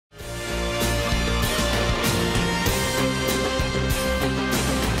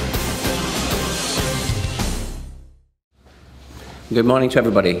Good morning to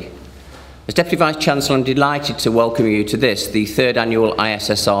everybody. As Deputy Vice-Chancellor, I'm delighted to welcome you to this, the third annual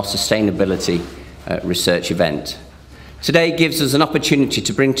ISSR Sustainability Research event. Today gives us an opportunity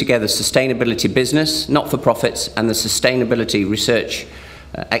to bring together sustainability business, not-for-profits, and the sustainability research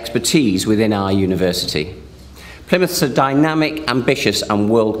expertise within our university. Plymouth is a dynamic, ambitious and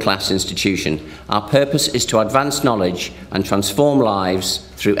world-class institution. Our purpose is to advance knowledge and transform lives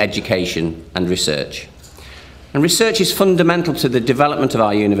through education and research. And research is fundamental to the development of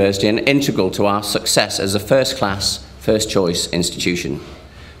our university and integral to our success as a first-class, first-choice institution.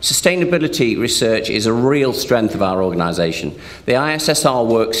 Sustainability research is a real strength of our organisation. The ISSR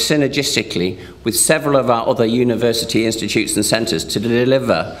works synergistically with several of our other university institutes and centres to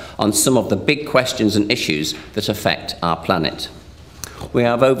deliver on some of the big questions and issues that affect our planet. We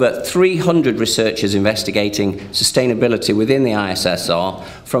have over 300 researchers investigating sustainability within the ISSR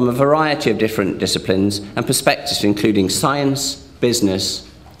from a variety of different disciplines and perspectives, including science, business,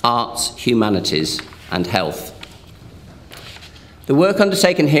 arts, humanities, and health. The work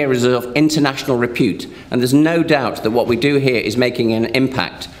undertaken here is of international repute, and there's no doubt that what we do here is making an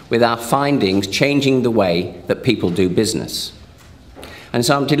impact, with our findings changing the way that people do business. And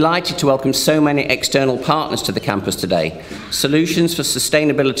so I'm delighted to welcome so many external partners to the campus today. Solutions for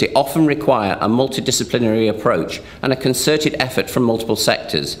sustainability often require a multidisciplinary approach and a concerted effort from multiple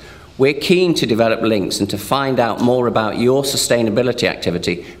sectors. We're keen to develop links and to find out more about your sustainability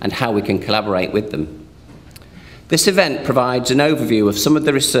activity and how we can collaborate with them. This event provides an overview of some of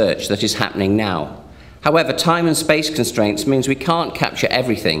the research that is happening now. However, time and space constraints means we can't capture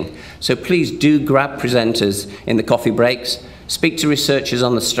everything, so please do grab presenters in the coffee breaks, speak to researchers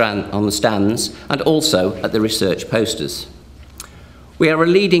on the stands, and also at the research posters. We are a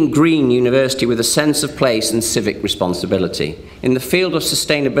leading green university with a sense of place and civic responsibility. In the field of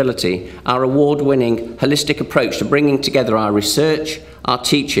sustainability, our award-winning holistic approach to bringing together our research, our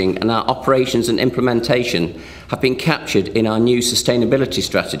teaching, and our operations and implementation have been captured in our new sustainability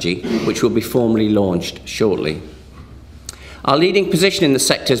strategy, which will be formally launched shortly. Our leading position in the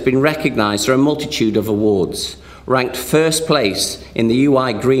sector has been recognised through a multitude of awards. Ranked first place in the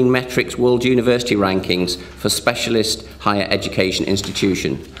UI Green Metrics World University Rankings for Specialist Higher Education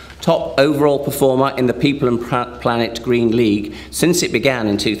Institution. Top overall performer in the People and Planet Green League since it began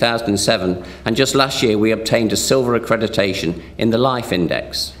in 2007, and just last year we obtained a silver accreditation in the Life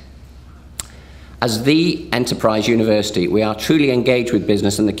Index. As the enterprise university, we are truly engaged with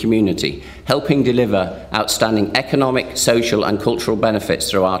business and the community, helping deliver outstanding economic, social and cultural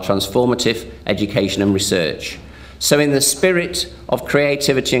benefits through our transformative education and research. So in the spirit of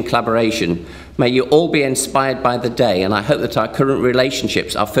creativity and collaboration, may you all be inspired by the day, and I hope that our current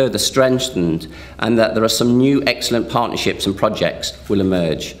relationships are further strengthened and that there are some new excellent partnerships and projects will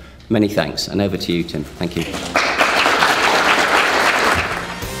emerge. Many thanks, and over to you, Tim. Thank you.